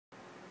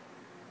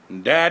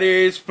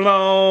Daddy's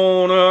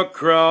flown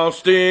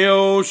across the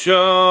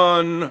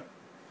ocean,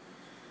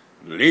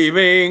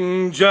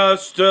 leaving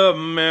just a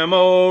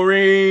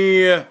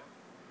memory.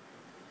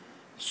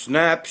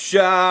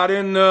 Snapshot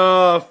in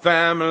the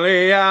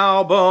family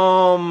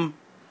album.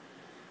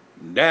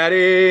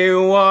 Daddy,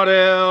 what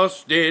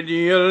else did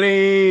you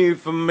leave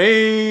for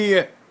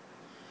me?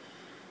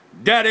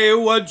 Daddy,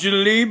 what'd you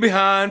leave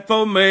behind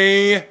for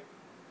me?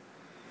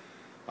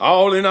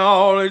 All in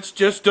all, it's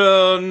just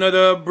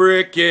another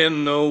brick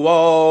in the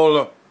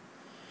wall.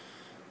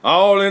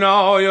 All in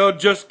all, you're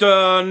just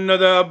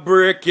another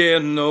brick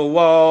in the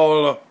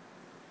wall.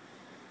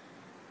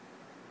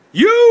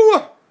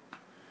 You!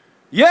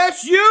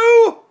 Yes,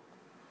 you!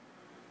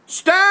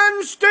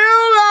 Stand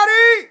still,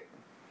 laddie!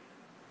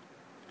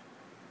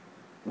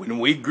 When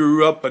we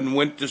grew up and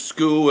went to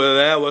school,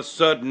 there were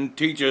certain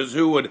teachers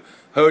who would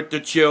hurt the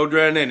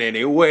children in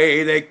any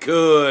way they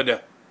could,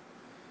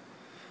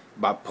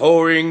 by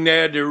pouring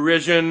their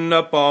derision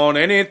upon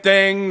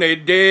anything they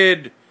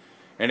did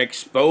and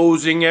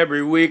exposing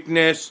every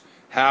weakness,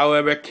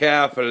 however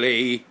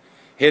carefully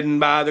hidden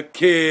by the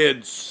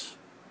kids.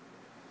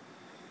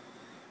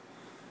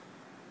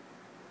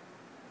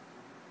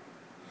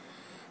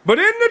 But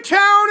in the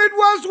town it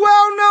was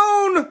well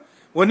known,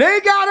 when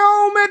they got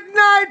home at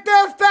night,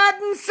 their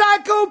fat and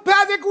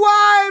psychopathic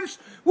wives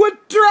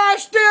would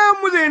thrash them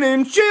within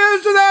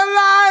inches of their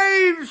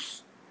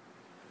lives.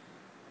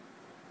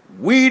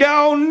 We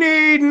don't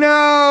need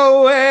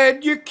no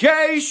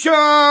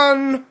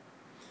education.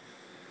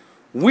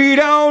 We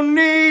don't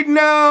need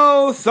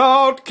no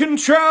thought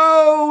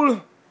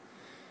control.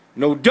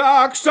 No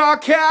dark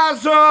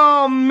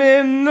sarcasm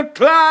in the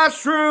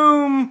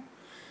classroom.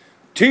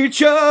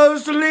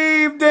 Teachers,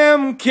 leave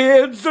them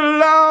kids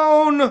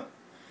alone.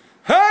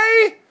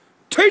 Hey,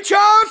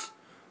 teachers,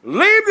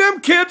 leave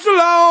them kids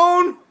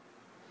alone.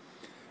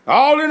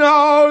 All in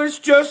all, it's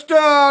just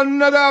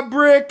another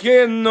brick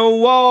in the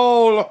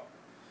wall.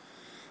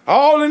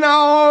 All in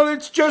all,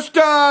 it's just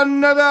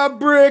another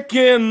brick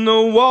in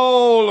the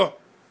wall.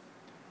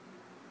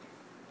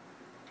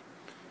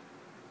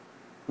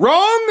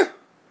 Wrong?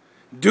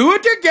 Do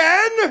it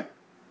again?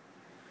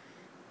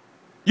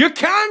 You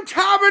can't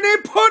have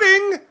any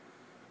pudding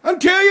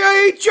until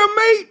you eat your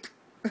meat.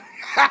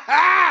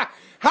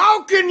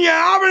 How can you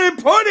have any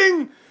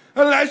pudding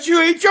unless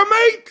you eat your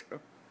meat?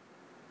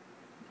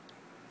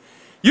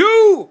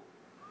 You!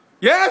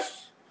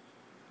 Yes!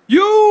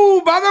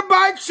 You by the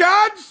bike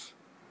sheds!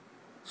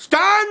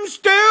 Stand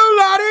still,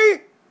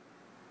 laddie!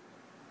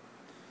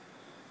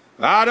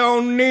 I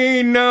don't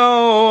need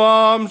no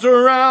arms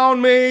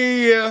around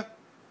me.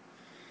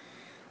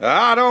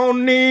 I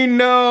don't need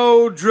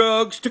no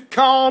drugs to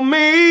calm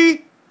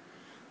me.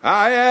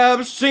 I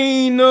have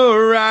seen the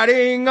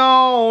writing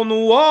on the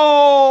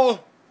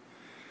wall.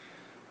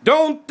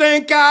 Don't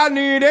think I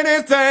need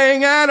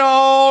anything at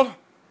all.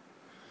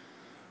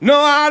 No,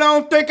 I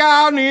don't think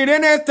I'll need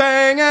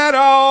anything at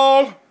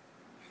all.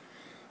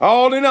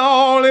 All in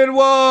all, it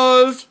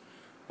was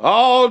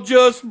all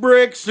just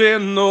bricks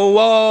in the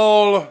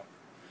wall.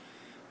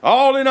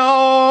 All in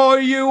all,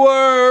 you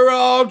were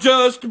all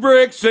just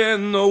bricks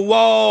in the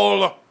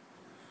wall.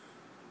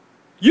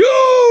 You